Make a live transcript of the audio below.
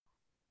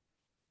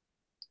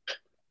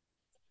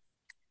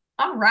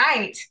All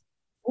right.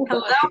 Oh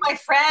Hello, boy. my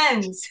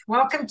friends.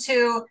 Welcome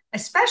to a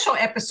special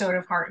episode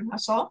of Heart and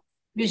Hustle,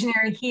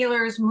 Visionary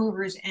Healers,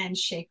 Movers, and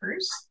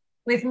Shakers.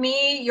 With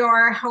me,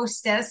 your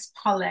hostess,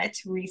 Paulette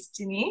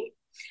Ristini.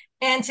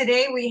 And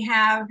today we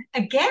have,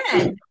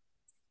 again,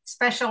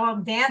 special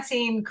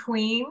dancing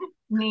queen,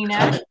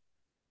 Nina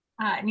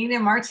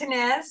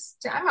Martinez.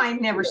 I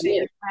might never say Yeah.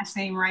 your last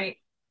name right.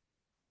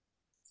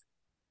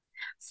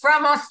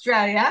 From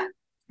Australia,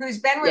 who's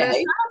been with us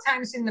Yay. several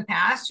times in the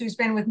past, who's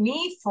been with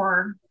me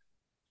for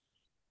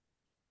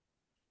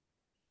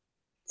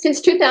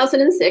Since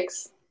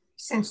 2006.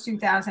 since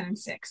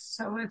 2006.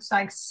 So it's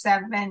like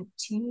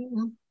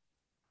 17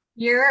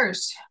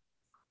 years.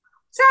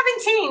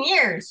 17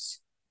 years.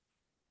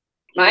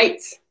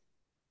 Right.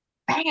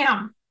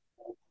 Bam.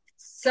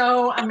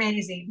 So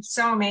amazing.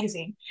 So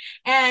amazing.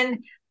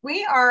 And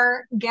we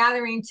are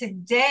gathering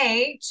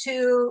today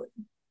to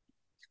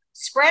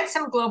spread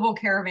some global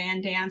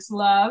caravan dance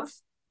love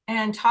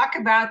and talk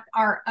about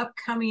our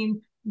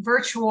upcoming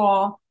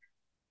virtual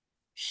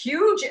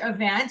huge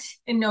event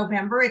in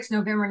November. It's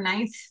November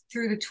 9th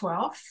through the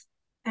 12th.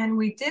 And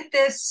we did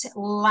this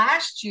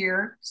last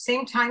year,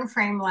 same time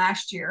frame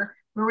last year,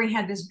 where we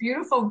had this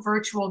beautiful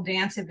virtual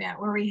dance event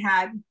where we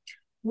had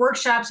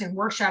workshops and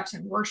workshops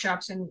and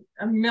workshops and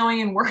a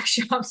million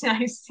workshops.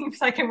 And it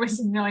seems like it was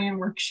a million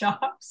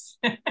workshops.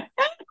 It's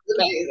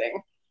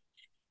amazing.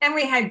 And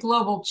we had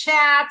global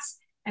chats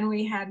and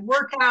we had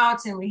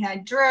workouts and we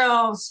had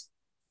drills.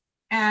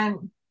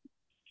 And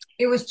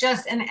it was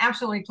just an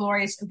absolutely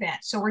glorious event.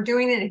 So we're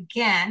doing it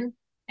again.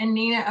 And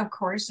Nina, of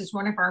course, is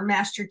one of our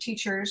master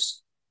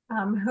teachers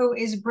who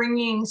is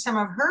bringing some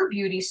of her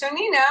beauty. So,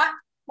 Nina,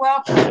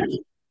 welcome.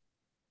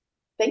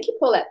 Thank you,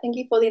 Paulette. Thank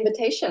you for the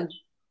invitation.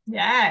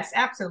 Yes,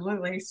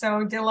 absolutely.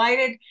 So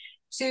delighted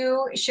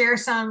to share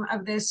some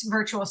of this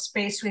virtual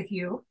space with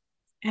you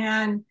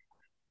and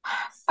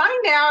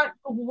find out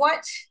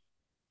what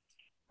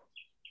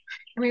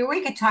I mean,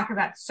 we could talk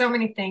about so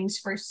many things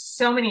for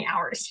so many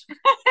hours.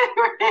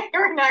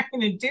 We're not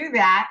going to do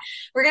that.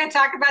 We're going to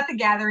talk about the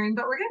gathering,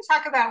 but we're going to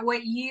talk about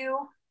what do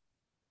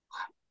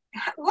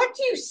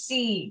you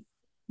see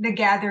the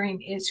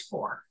gathering is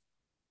for?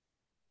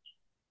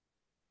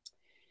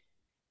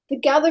 The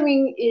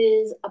gathering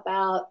is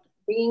about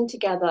bringing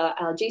together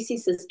our GC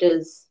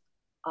sisters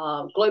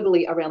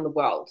globally around the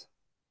world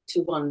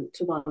to one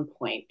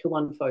point, to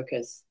one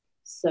focus,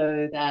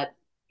 so that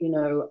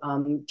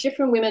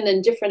different women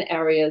in different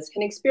areas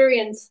can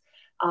experience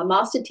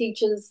master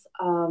teachers.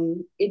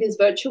 It is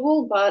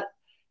virtual, but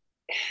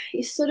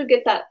you sort of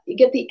get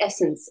the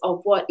essence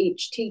of what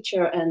each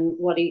teacher and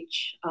what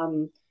each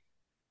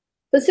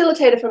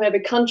facilitator from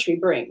every country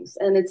brings.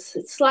 And it's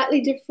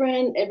slightly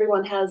different.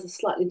 Everyone has a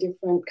slightly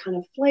different kind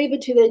of flavor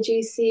to their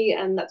GC,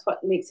 and that's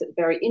what makes it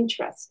very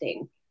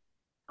interesting.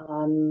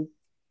 Um,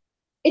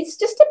 it's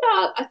just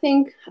about, I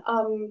think,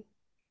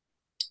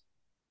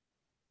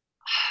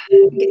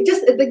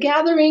 just the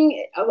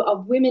gathering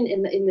of women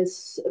in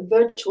this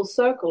virtual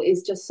circle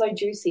is just so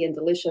juicy and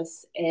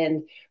delicious.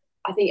 And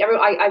I think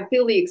I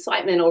feel the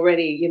excitement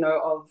already,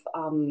 of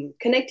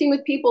connecting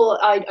with people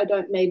I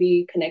don't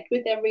maybe connect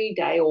with every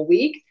day or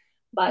week.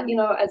 But,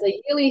 as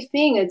a yearly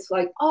thing, it's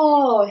like,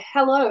 oh,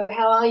 hello,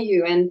 how are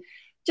you? And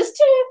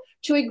just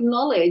to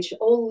acknowledge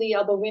all the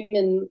other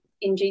women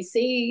in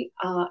GC,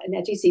 in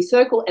our GC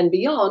circle and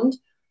beyond,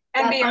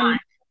 And that, beyond,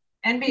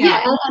 and beyond.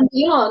 yeah, and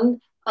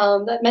beyond,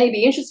 that may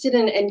be interested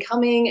in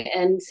coming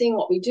and seeing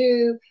what we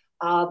do,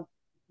 uh,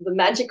 the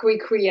magic we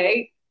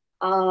create,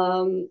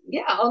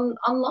 yeah,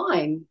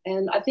 online.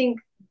 And I think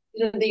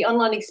the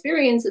online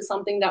experience is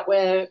something that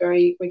we're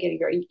getting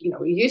very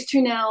we're used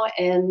to now,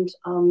 and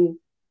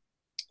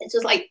it's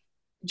just like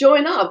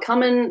join up,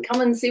 come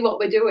and see what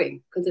we're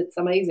doing because it's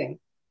amazing.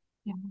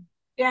 Yeah.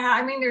 Yeah,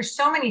 I mean, there's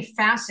so many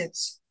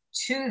facets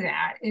to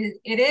that.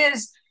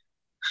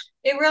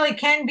 It really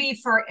can be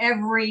for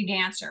every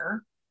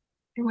dancer.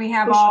 And we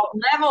have For all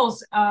sure.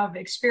 levels of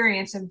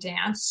experience of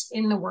dance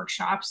in the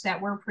workshops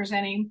that we're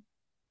presenting.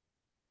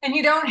 And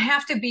you don't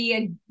have to be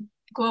a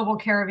global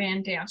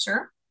caravan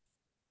dancer.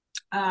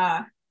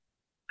 Uh,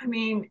 I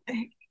mean,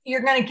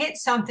 you're going to get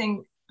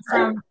something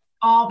from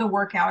all the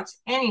workouts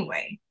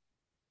anyway,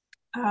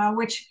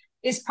 which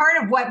is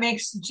part of what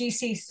makes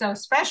GC so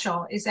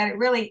special is that it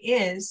really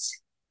is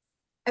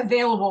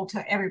available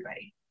to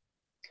everybody.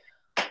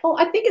 Well,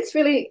 I think it's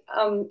really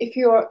if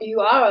you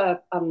are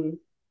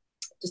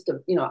just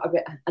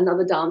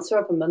another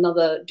dancer from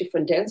another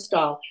different dance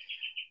style,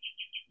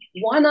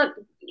 why not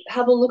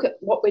have a look at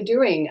what we're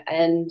doing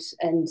and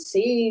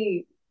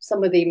see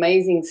some of the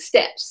amazing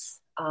steps,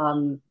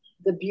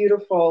 the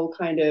beautiful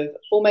kind of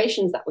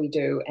formations that we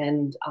do,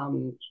 and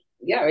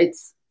yeah,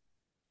 it's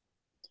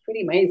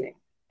pretty amazing.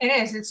 It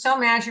is. It's so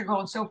magical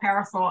and so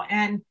powerful.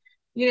 And,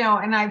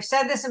 and I've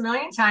said this a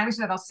million times,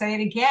 but I'll say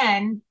it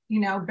again,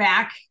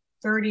 back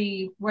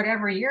 30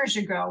 whatever years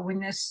ago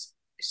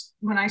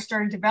when I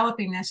started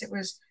developing this, it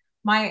was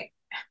my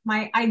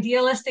my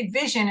idealistic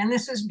vision, and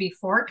this was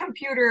before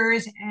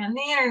computers and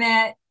the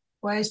internet,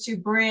 was to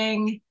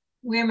bring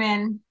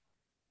women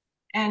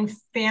and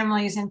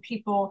families and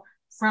people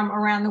from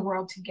around the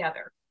world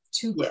together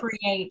to Yes,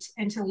 create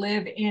and to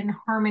live in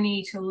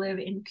harmony, to live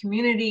in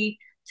community,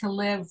 to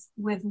live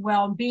with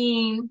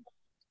well-being,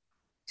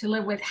 to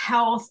live with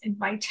health and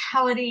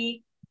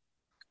vitality,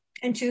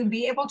 and to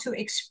be able to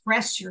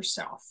express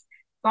yourself,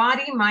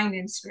 body, mind,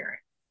 and spirit.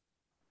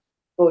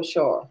 for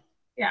sure,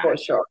 Yeah. for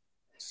sure.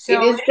 It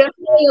So is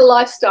definitely a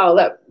lifestyle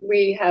that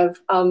we have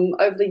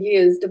over the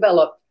years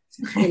developed.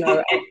 You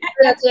know, and,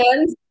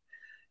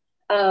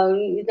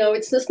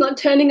 it's just not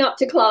turning up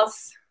to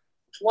class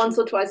once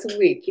or twice a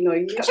week. You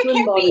which have it to can be,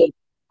 embody.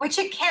 which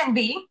it can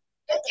be.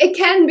 It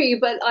can be,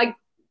 but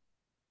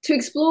to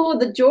explore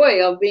the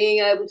joy of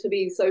being able to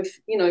be so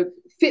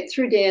fit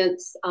through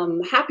dance,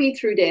 happy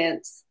through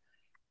dance,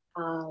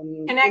 um,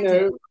 you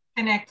Connected, know,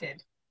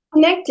 connected.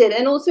 connected,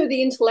 and also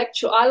the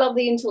intellectual. I love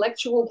the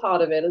intellectual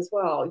part of it as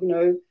well.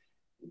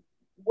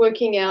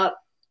 Working out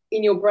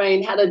in your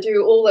brain how to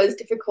do all those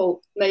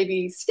difficult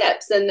maybe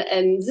steps and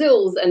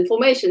zills and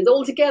formations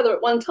all together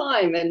at one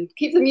time and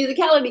keep the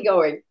musicality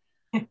going.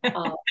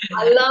 Uh,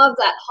 I love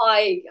that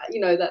high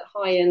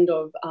end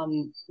of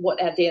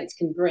what our dance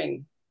can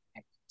bring.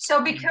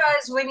 So,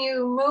 because when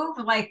you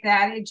move like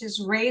that, it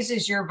just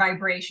raises your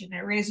vibration,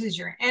 it raises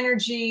your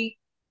energy,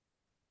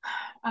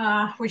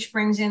 which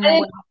brings in the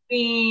And well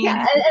being.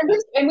 yeah,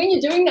 and when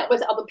you're doing that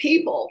with other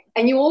people,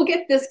 and you all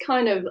get this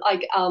kind of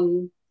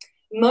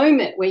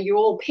moment where you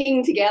all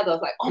ping together,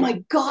 like, oh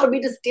my god, we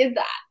just did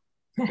that.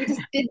 We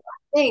just did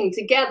that thing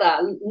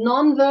together,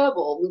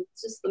 non-verbal, with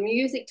just the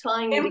music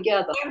tying you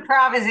together.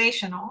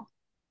 Improvisational,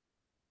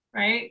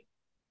 right?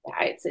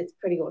 Yeah, it's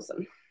pretty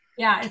awesome.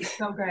 Yeah, it's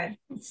so good.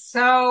 It's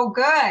so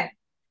good.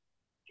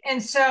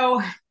 And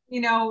so,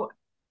 you know,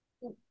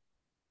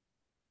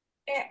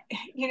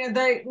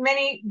 the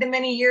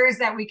many years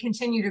that we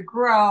continue to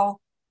grow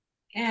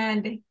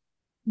and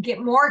get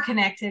more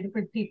connected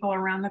with people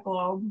around the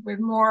globe, with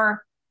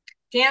more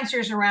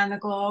dancers around the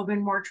globe,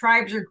 and more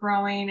tribes are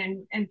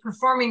growing, and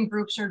performing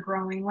groups are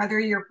growing. Whether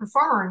you're a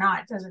performer or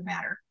not, it doesn't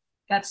matter.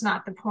 That's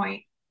not the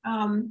point.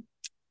 Um,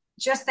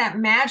 just that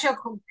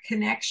magical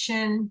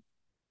connection,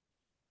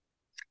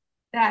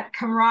 that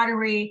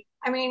camaraderie.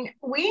 I mean,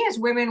 we as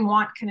women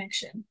want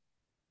connection.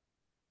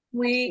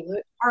 We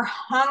Absolutely. are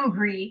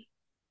hungry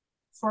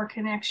for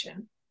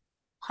connection,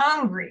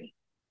 hungry.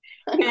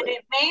 And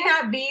it may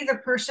not be the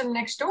person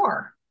next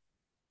door,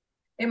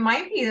 it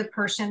might be the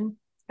person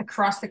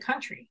across the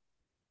country.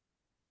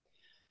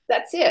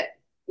 That's it.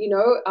 You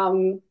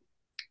know,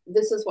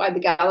 this is why the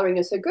gathering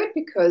is so good,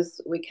 because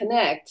we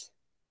connect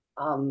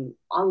on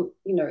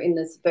in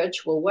this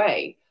virtual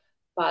way,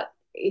 but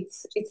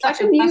it's Such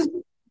like a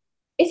blessing.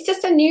 it's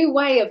just a new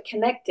way of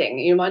connecting.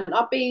 You might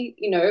not be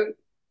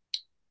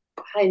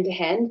hand to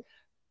hand,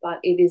 but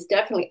it is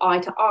definitely eye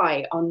to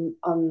eye on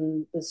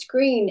the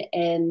screen.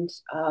 And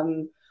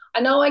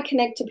I know I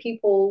connect to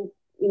people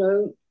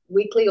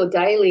weekly or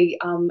daily,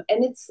 and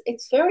it's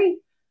very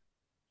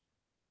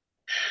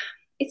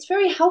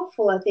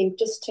helpful, I think,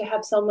 just to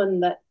have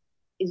someone that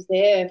is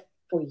there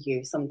for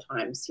you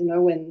sometimes,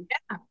 when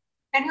Yeah.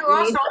 And who you need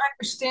also that.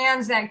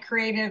 understands that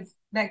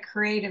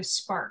creative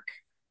spark.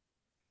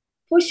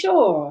 For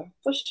sure.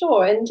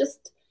 And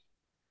just,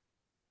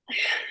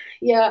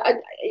 yeah,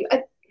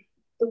 I,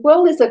 the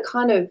world is a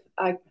kind of,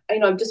 I've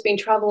just been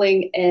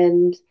traveling,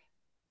 and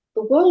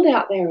the world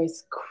out there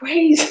is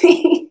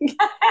crazy.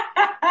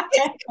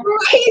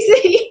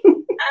 Crazy.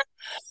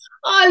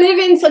 I live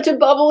in such a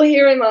bubble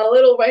here in my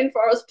little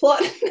rainforest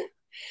plot.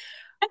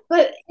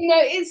 But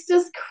it's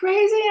just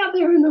crazy out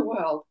there in the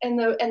world, and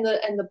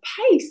the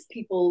pace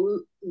people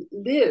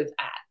live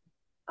at.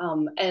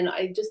 And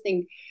I just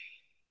think,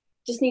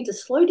 just need to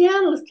slow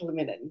down a little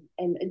minute,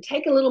 and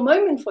take a little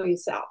moment for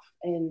yourself.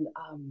 And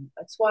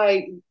that's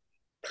why,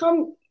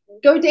 come,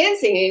 go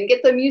dancing and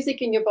get the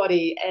music in your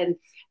body,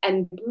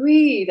 and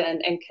breathe,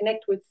 and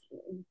connect with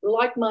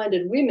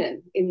like-minded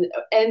women And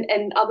and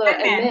men.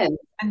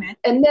 men,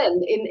 And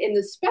men. in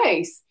the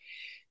space,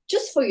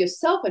 just for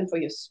yourself and for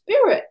your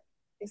spirit.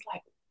 It's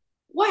like,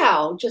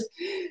 wow, just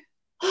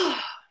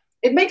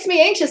it makes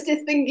me anxious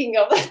just thinking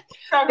of it.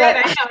 So good. But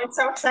I know. It's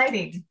so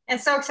exciting.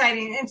 It's so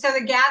exciting. And so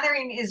the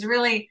gathering is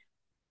really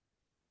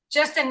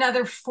just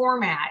another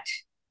format,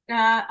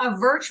 a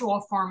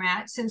virtual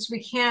format, since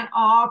we can't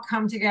all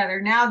come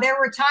together. Now, there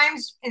were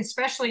times,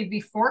 especially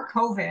before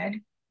COVID,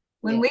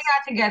 when we yes,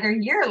 got together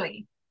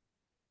yearly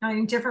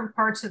in different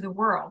parts of the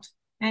world.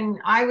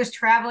 And I was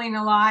traveling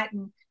a lot,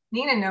 and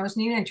Nina knows,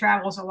 Nina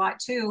travels a lot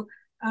too,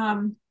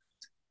 um,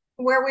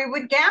 where we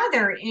would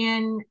gather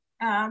in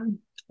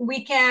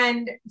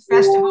weekend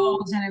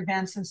festivals and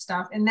events and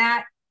stuff. And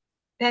that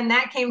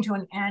came to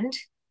an end.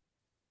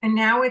 And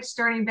now it's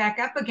starting back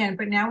up again.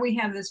 But now we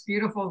have this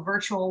beautiful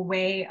virtual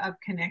way of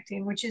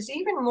connecting, which is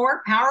even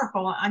more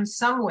powerful on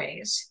some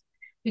ways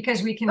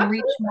because we can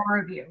reach absolutely. more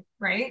of you,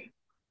 right?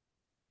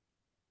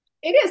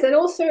 It is. And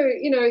also,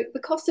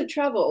 the cost of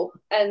travel,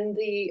 and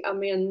the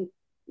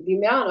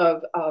amount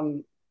of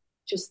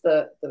just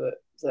the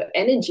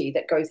energy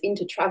that goes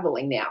into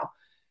traveling now.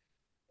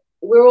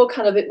 We're all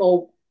kind of a bit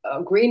more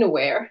green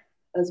aware,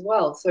 as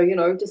well. So,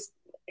 just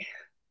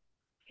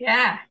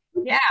Yeah.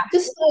 Yeah.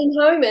 just staying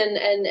home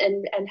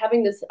and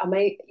having this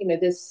amazing,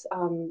 this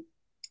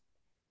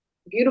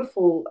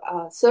beautiful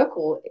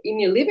circle in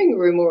your living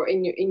room or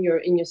in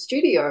your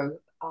studio.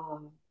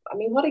 I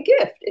mean, what a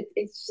gift!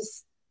 It's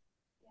just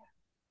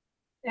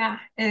Yeah,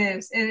 it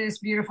is. It is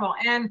beautiful.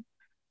 And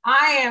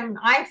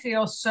I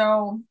feel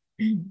so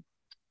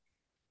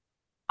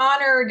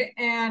honored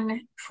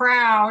and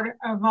proud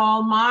of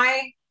all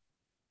my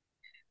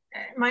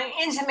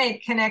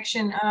intimate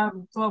connection of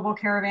Global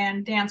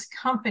Caravan Dance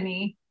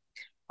Company,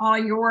 all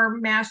your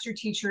master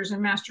teachers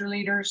and master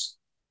leaders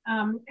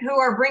who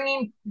are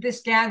bringing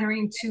this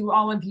gathering to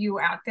all of you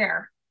out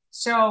there.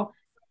 So,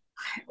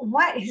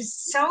 what is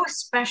so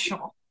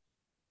special?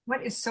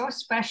 What is so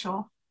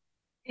special?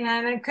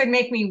 And it could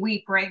make me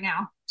weep right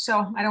now.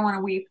 So, I don't want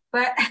to weep,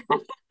 but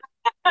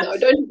no,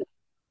 don't.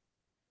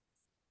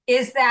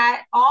 is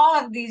that all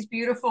of these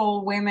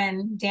beautiful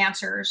women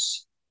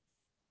dancers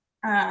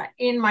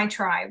in my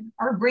tribe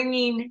are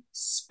bringing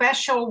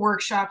special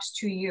workshops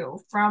to you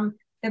from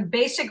the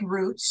basic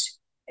roots.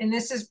 And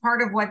this is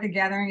part of what the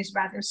gathering is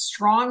about, the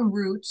strong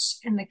roots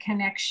and the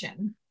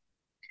connection,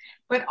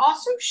 but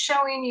also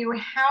showing you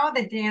how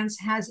the dance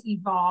has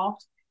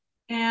evolved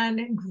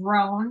and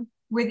grown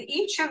with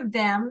each of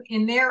them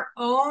in their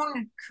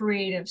own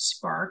creative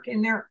spark,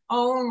 in their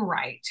own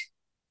right.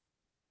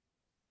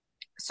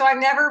 So I've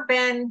never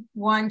been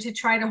one to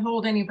try to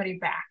hold anybody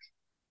back.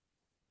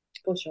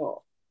 For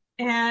sure.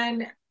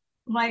 And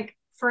like,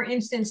 for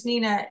instance,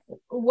 Nina,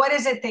 what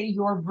is it that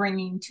you're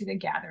bringing to the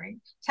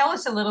gathering? Tell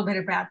us a little bit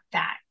about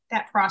that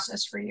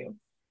process for you.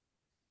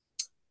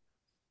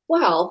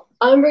 Well,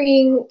 I'm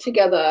bringing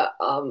together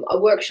a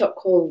workshop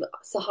called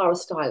Sahara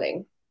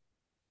Styling.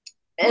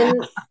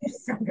 And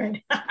So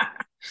good.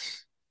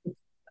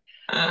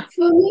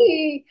 for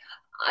me,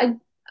 I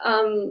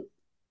um,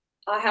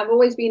 I have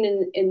always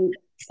been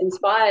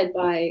inspired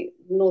by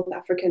North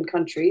African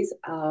countries,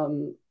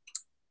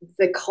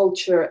 the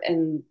culture,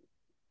 and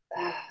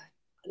I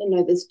don't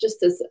know, there's just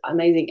this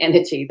amazing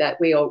energy that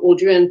we are all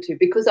drawn to,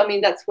 because I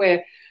mean that's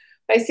where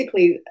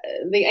basically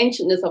the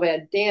ancientness of our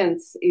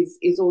dance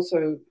is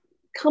also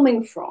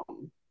coming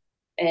from,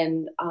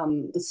 and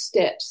the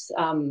steps,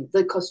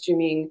 the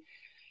costuming,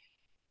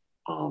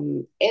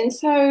 and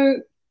so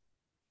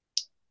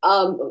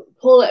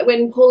Paulette,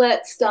 when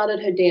Paulette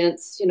started her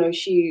dance,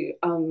 she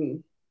I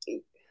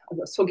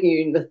was talking to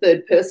you in the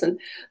third person,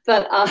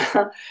 but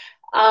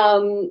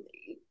um,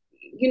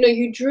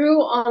 you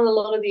drew on a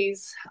lot of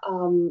these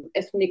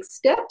ethnic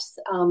steps,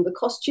 the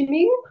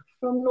costuming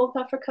from North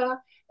Africa,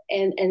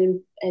 and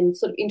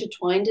sort of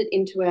intertwined it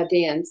into our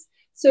dance.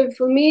 So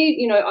for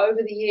me,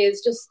 over the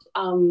years, just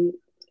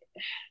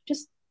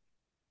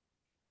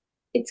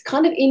it's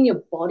kind of in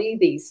your body,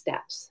 these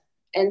steps.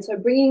 And so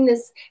bringing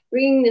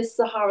this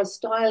Sahara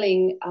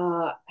styling,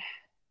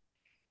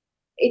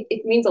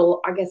 it means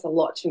I guess a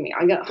lot to me.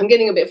 I'm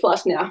getting a bit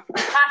flushed now. um,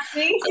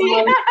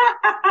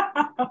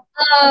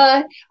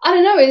 I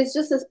don't know. It's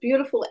just this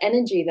beautiful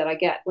energy that I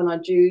get when I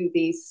do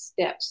these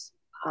steps.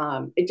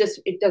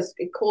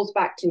 It calls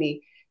back to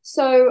me.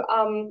 So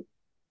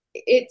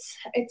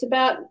it's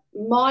about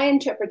my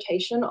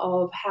interpretation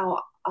of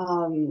how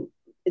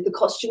the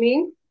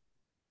costuming.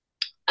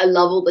 I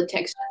love all the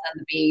textures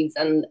and the beads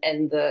and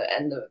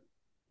the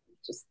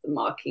just the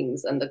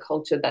markings and the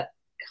culture that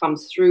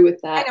comes through with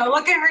I that. know.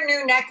 Look at her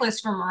new necklace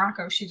from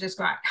Morocco. She just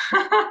got.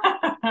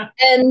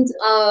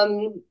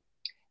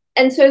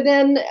 And so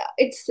then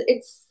it's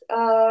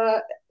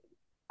I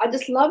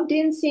just love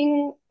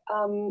dancing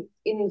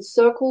in a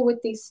circle with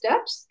these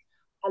steps.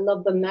 I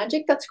love the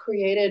magic that's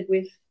created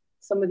with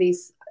some of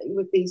these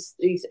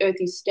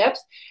earthy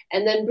steps,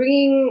 and then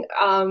bringing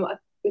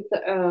with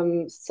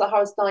the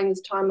Sahara styling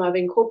this time, I've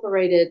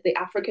incorporated the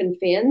African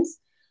fans,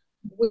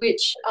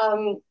 which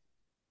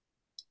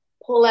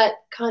Paulette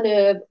kind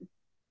of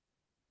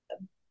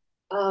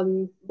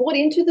brought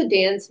into the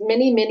dance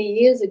many, many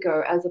years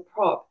ago as a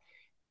prop.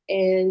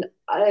 And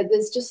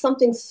there's just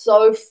something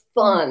so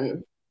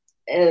fun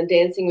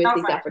dancing with So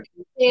these fun.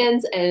 African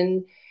fans.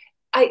 And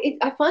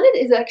I find it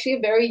is actually a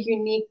very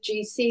unique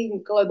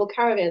GC global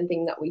caravan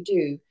thing that we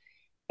do.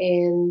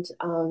 And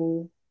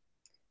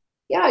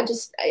yeah,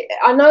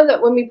 I know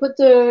that when we put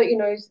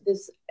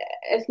this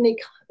ethnic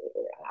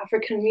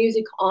African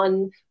music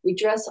on, we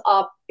dress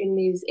up in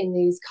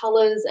these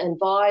colors and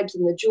vibes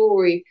and the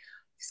jewelry.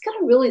 Just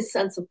got a really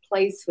sense of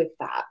place with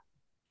that,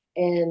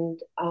 and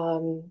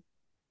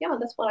yeah,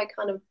 that's what I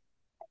kind of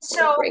want to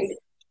So, bring.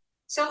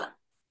 so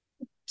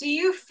do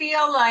you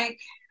feel like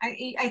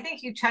I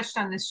think you touched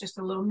on this just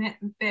a little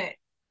bit,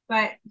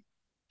 but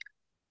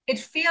it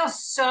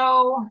feels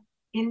so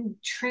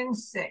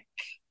intrinsic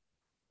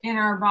in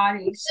our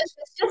bodies.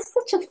 It's just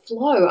such a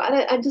flow.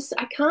 I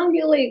can't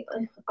really.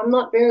 I'm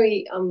not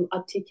very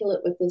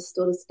articulate with this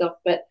sort of stuff,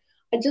 but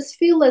I just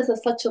feel there's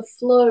such a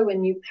flow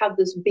when you have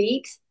this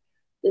beat,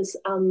 this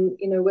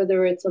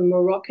whether it's a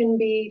Moroccan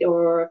beat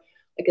or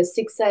like a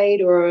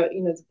 6/8 or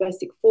the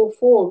basic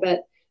 4/4,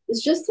 but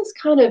there's just this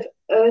kind of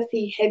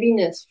earthy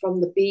heaviness from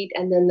the beat,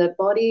 and then the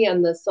body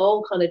and the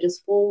soul kind of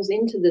just falls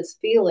into this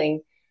feeling.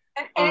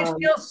 And it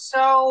feels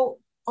so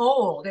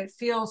old. It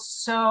feels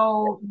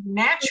so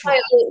natural.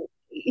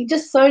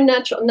 Just so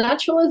natural.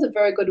 Natural is a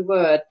very good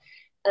word.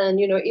 And,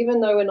 even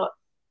though we're not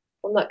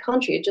from that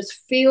country, it just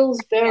feels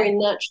Yeah. very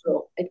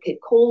natural. It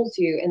calls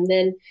you. And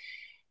then,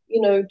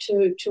 to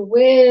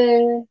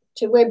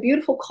wear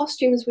beautiful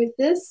costumes with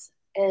this,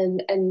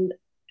 and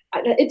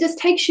it just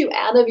takes you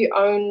out of your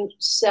own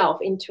self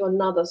into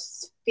another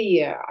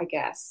sphere, I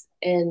guess.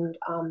 And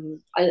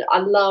I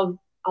love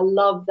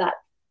that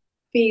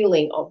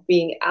feeling of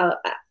being out,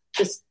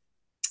 just,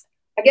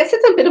 I guess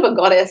it's a bit of a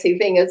goddessy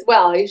thing as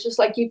well. It's just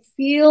like you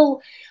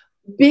feel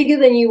bigger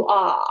than you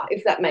are,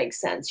 if that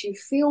makes sense. You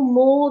feel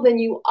more than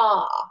you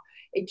are.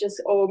 It just,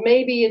 or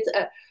maybe it's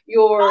Well, I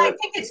your,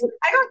 think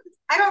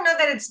I don't know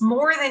that it's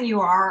more than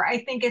you are. I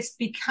think it's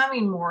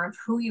becoming more of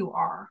who you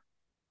are.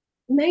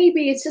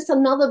 maybe it's just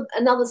another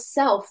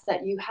self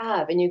that you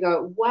have, and you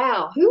go,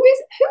 wow, who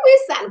is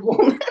that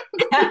woman?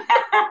 Who is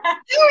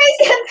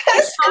that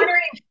It's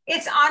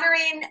person?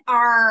 honoring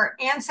our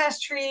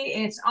ancestry,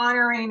 it's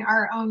honoring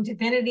our own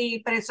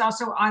divinity, but it's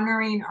also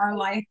honoring our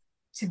life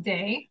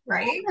today,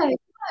 right? Yeah,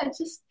 yeah,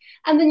 just,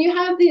 and then you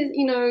have these,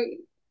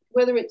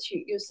 whether it's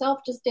yourself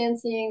just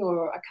dancing,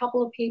 or a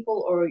couple of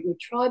people, or your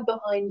tribe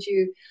behind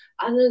you.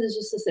 I know there's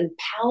just this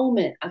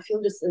empowerment. I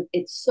feel just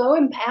it's so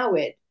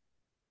empowered,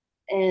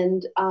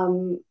 and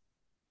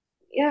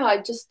yeah,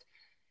 I just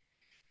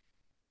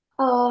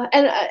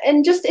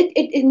and just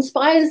it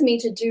inspires me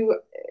to do,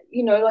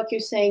 like you're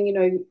saying,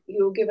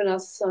 you're giving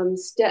us some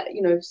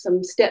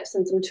steps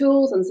and some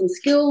tools and some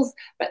skills,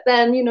 but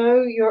then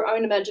your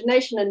own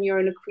imagination and your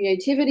own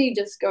creativity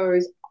just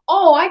goes,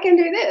 oh, I can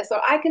do this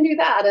or I can do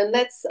that, and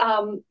let's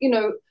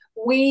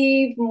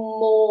weave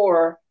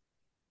more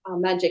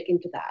magic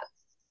into that.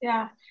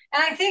 Yeah.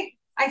 And I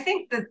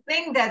think the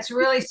thing that's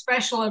really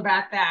special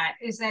about that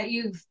is that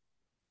you've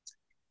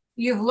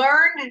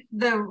learned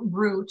the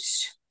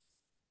roots,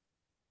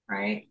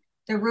 right?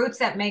 The roots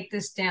that make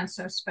this dance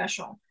so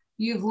special.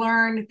 You've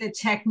learned the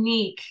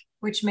technique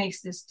which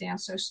makes this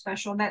dance so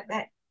special. That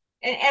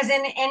as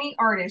in any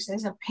artist,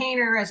 as a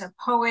painter, as a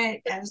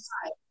poet, as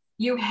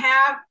you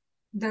have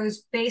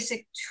those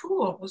basic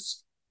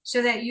tools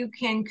so that you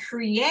can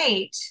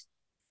create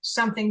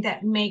something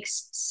that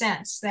makes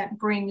sense, that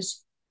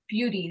brings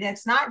beauty,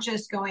 that's not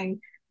just going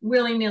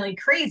willy-nilly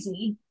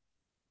crazy,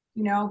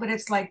 but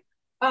it's like,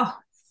 oh,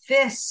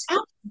 this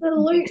makes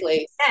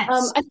Absolutely.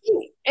 sense. I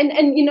think,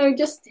 and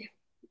just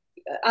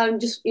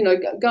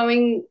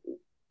going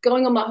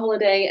on my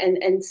holiday,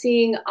 and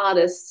seeing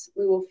artists.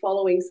 We were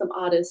following some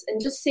artists,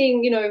 and just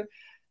seeing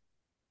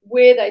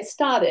where they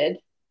started,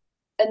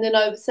 and then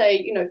over,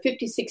 say,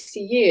 50, 60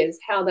 years,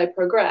 how they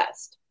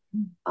progressed,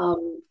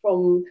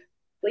 from,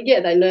 like,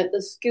 yeah, they learned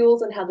the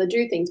skills and how they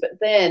do things, but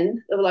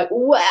then they were like,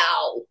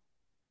 wow,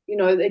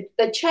 they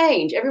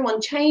change.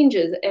 Everyone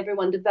changes.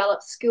 Everyone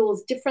develops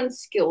skills, different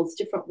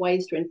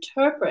ways to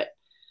interpret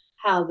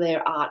how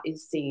their art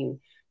is seen.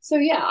 So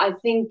yeah, I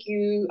think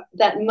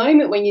that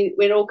moment when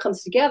it all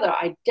comes together,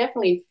 I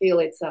definitely feel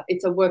it's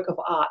a work of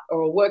art,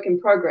 or a work in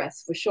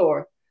progress, for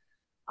sure.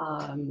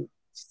 So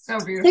So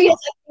yes, beautiful. I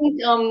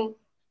think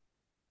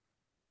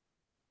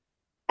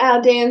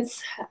our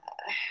dance,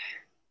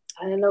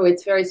 I don't know,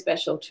 it's very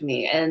special to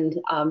me, and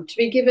to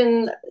be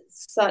given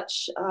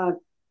such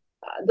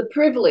the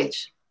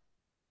privilege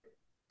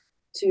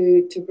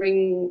to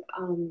bring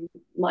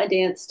my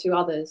dance to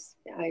others,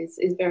 yeah, is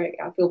very.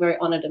 I feel very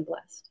honored and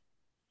blessed.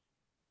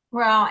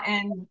 Well,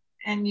 and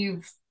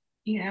you've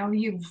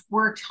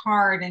worked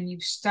hard and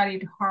you've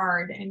studied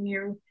hard, and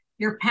your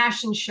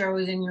passion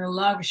shows and your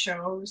love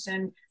shows,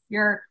 and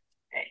you're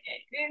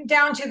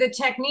down to the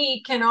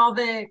technique and all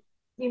the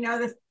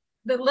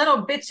the little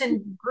bits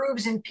and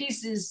grooves and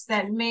pieces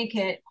that make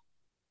it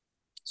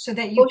so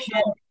that you For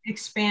can sure.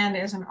 expand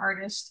as an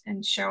artist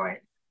and show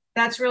it.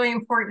 That's really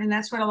important, and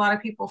that's what a lot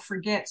of people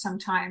forget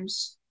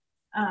sometimes.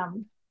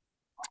 Um,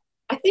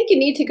 I think you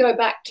need to go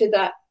back to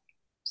that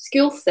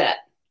skill set,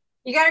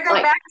 you got to go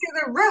like, back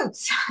to the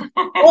roots.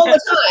 all the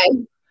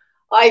time.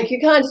 Like, you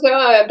can't just go, oh,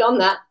 I've done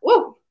that.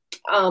 Whoa.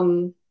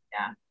 Um,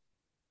 Yeah.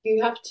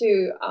 you have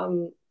to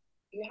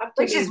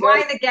Which be is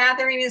very why the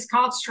gathering is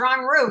called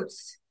Strong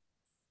Roots.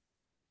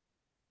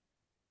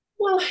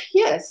 well.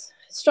 Yes,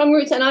 strong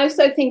roots, and I always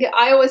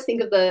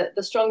think of the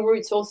strong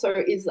roots also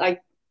is like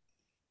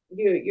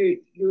your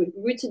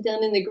roots are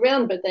down in the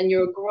ground, but then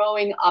you're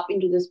growing up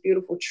into this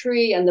beautiful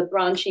tree, and the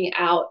branching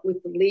out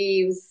with the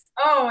leaves.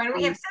 Oh, and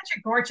we have Um, such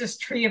a gorgeous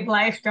tree of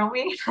life, don't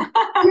we?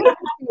 Beautiful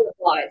tree of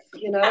life,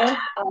 and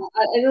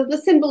the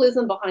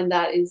symbolism behind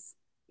that is,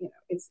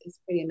 it's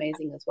pretty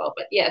amazing as well.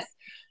 But yes,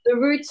 the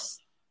roots,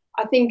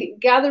 I think,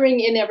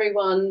 gathering in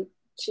everyone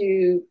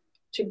to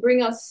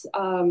bring us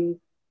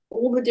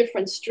all the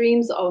different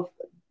streams of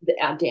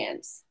our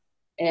dance,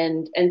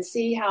 and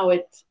see how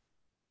it,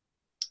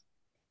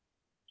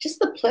 just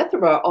the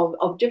plethora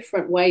of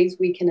different ways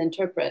we can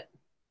interpret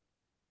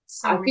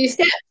So a few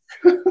steps.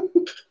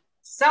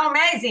 so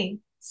amazing.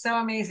 So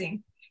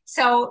amazing.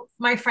 So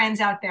my friends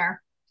out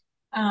there.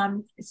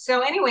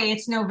 So anyway,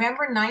 it's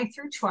November 9th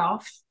through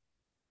 12th.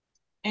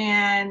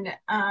 And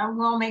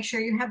we'll make sure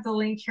you have the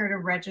link here to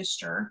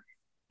register.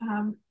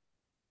 Um,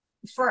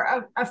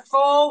 for a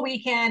full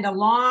weekend, a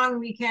long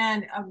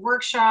weekend of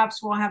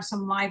workshops. We'll have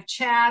some live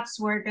chats.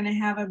 We're going to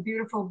have a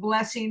beautiful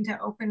blessing to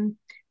open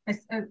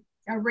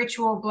a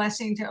ritual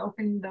blessing to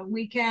open the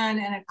weekend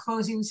and a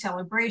closing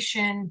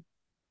celebration.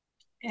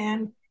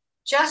 And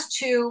just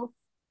to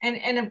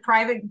and a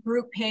private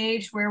group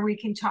page where we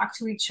can talk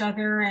to each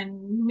other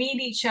and meet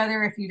each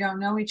other if you don't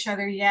know each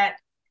other yet.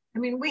 I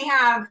mean, we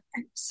have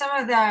some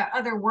of the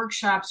other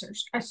workshops, or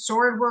a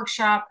sword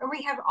workshop, and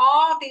we have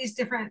all these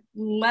different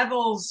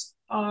levels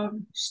of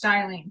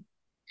styling.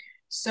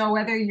 So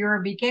whether you're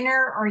a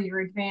beginner or you're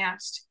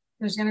advanced,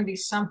 there's going to be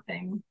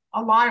something,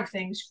 a lot of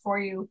things for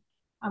you.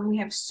 We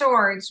have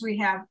swords, we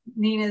have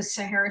Nina's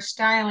Sahara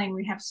styling,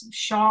 we have some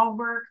shawl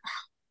work.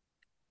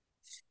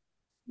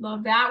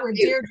 Love that with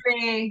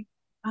Deirdre.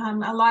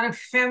 A lot of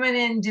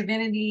feminine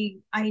divinity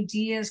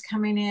ideas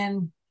coming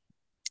in.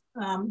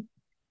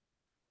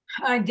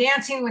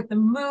 Dancing with the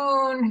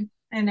moon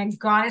and a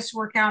goddess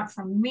workout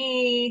from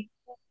me,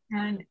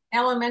 and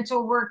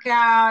elemental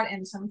workout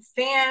and some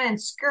fan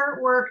and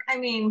skirt work. I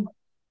mean,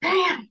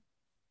 bam,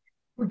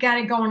 we got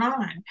it going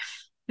on.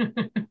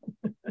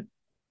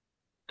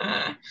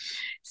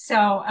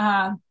 So,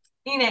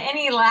 Nina,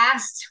 any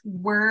last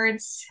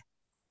words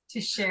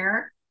to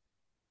share?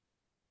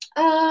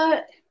 Uh,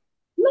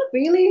 Not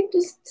really,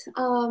 just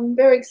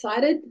very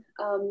excited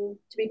to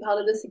be part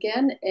of this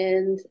again.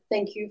 And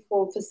thank you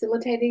for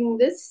facilitating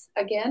this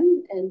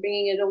again and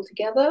bringing it all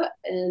together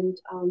and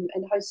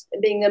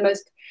being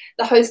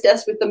the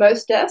hostess with the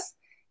mostess.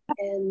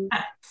 And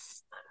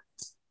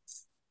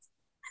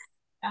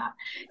Yeah.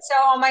 So,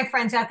 all my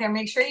friends out there,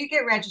 make sure you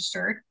get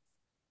registered.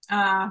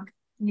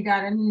 You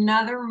got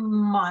another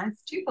month.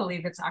 Do you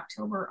believe it's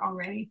October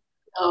already?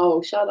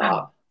 oh, shut Wow,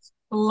 up. it's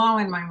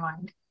blowing my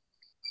mind.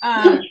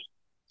 Um,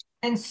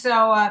 And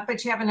so,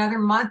 but you have another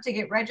month to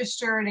get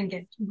registered and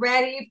get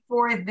ready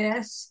for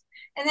this.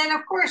 And then,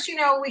 of course, we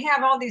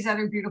have all these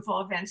other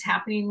beautiful events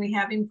happening. We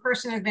have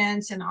in-person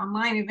events and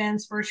online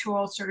events,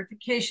 virtual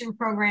certification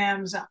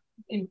programs,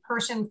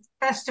 in-person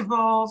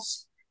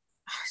festivals.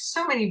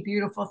 So many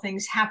beautiful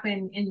things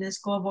happen in this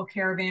global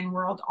caravan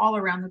world all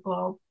around the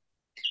globe.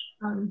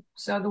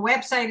 So the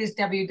website is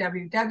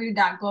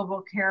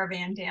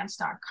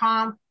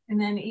www.globalcaravandance.com.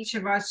 And then each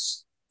of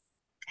us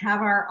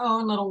have our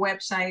own little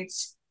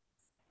websites.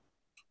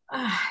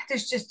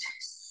 There's just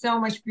so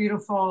much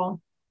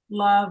beautiful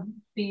love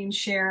being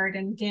shared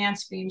and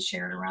dance being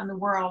shared around the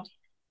world.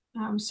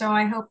 So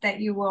I hope that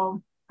you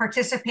will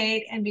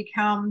participate and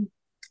become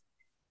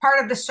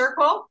part of the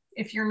circle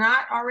if you're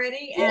not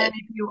already. Yeah. And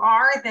if you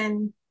are,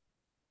 then,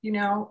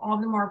 all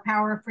the more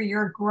power for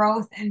your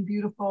growth and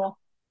beautiful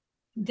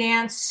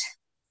dance,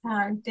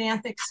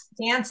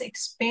 dance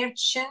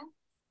expansion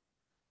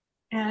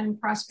and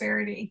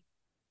prosperity.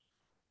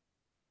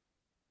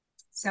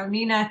 So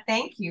Nina,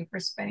 thank you for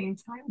spending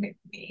time with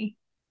me.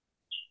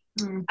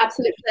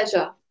 Absolute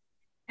pleasure.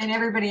 And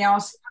everybody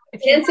else,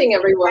 Dancing,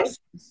 everyone.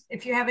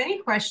 if you have any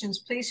questions,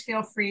 please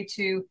feel free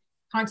to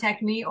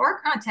contact me or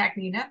contact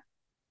Nina.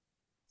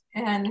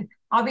 And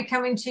I'll be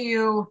coming to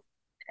you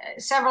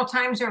several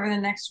times over the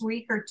next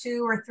week or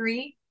two or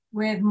three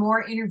with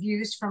more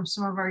interviews from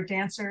some of our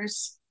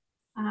dancers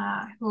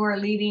who are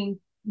leading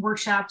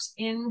workshops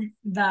in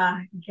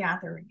the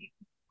gathering.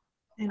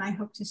 And I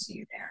hope to see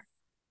you there.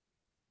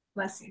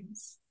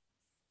 Blessings.